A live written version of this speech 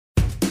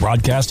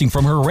Broadcasting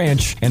from her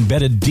ranch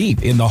embedded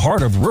deep in the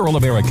heart of rural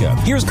America,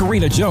 here's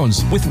Karina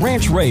Jones with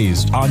Ranch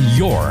Raised on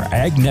your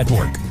Ag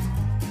Network.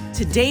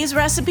 Today's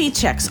recipe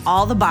checks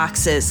all the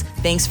boxes.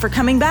 Thanks for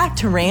coming back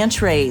to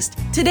Ranch Raised.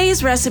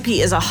 Today's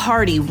recipe is a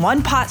hearty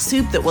one-pot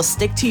soup that will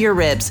stick to your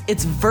ribs.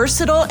 It's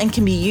versatile and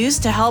can be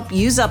used to help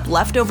use up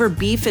leftover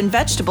beef and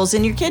vegetables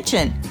in your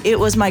kitchen. It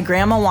was my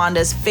Grandma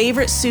Wanda's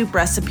favorite soup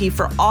recipe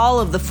for all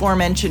of the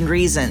aforementioned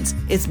reasons.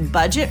 It's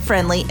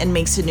budget-friendly and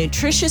makes a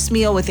nutritious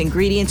meal with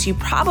ingredients you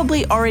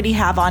probably already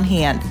have on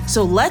hand.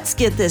 So let's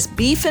get this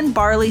beef and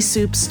barley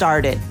soup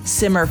started.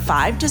 Simmer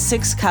 5 to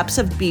 6 cups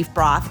of beef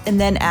broth and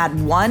then add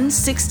 1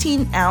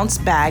 16-ounce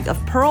bag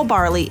of pearl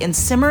barley and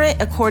simmer it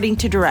according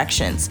to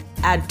directions.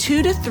 Add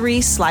 2 to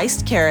 3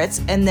 sliced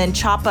carrots and then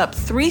chop up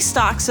 3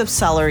 stalks of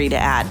celery to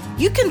add.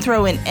 You can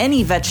throw in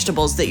any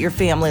vegetables that your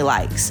family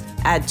likes.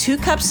 Add 2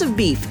 cups of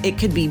beef. It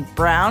could be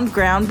browned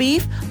ground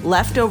beef,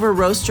 leftover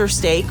roast or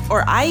steak,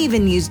 or I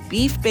even used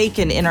beef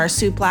bacon in our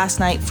soup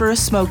last night for a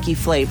smoky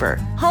flavor.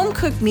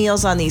 Home-cooked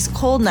meals on these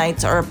cold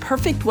nights are a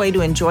perfect way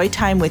to enjoy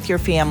time with your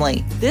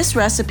family. This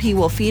recipe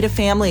will feed a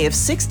family of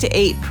 6 to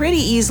 8 pretty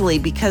easily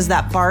because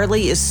that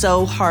barley is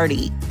so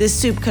hearty. This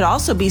soup could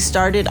also be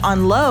started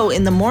on low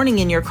in the morning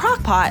in your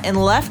crock pot and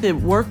left to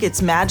work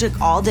its magic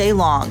all day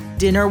long.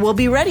 Dinner will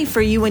be ready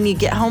for you when you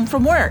get home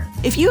from work.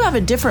 If you have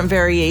a different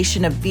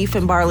variation of beef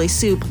and barley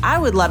soup, I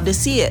would love to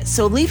see it,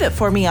 so leave it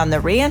for me on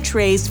the Ranch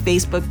Raised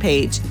Facebook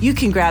page. You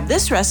can grab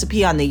this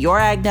recipe on the Your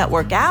Ag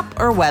Network app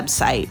or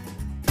website.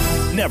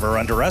 Never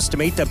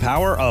underestimate the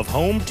power of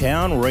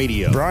hometown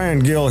radio. Brian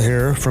Gill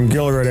here from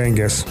Gill Red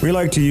Angus. We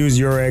like to use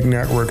Your Ag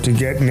Network to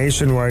get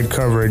nationwide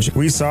coverage.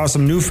 We saw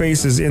some new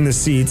faces in the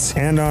seats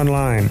and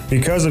online.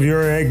 Because of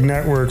Your Ag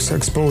Network's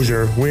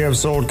exposure, we have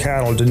sold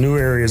cattle to new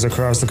areas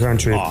across the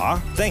country. Aw,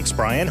 thanks,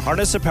 Brian.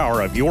 Harness the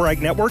power of Your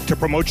Ag Network to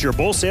promote your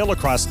bull sale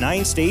across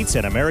 9 states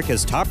and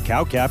America's top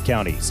cow-calf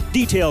counties.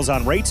 Details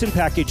on rates and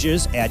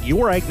packages at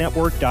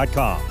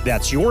youragnetwork.com.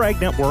 That's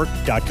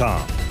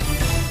youragnetwork.com.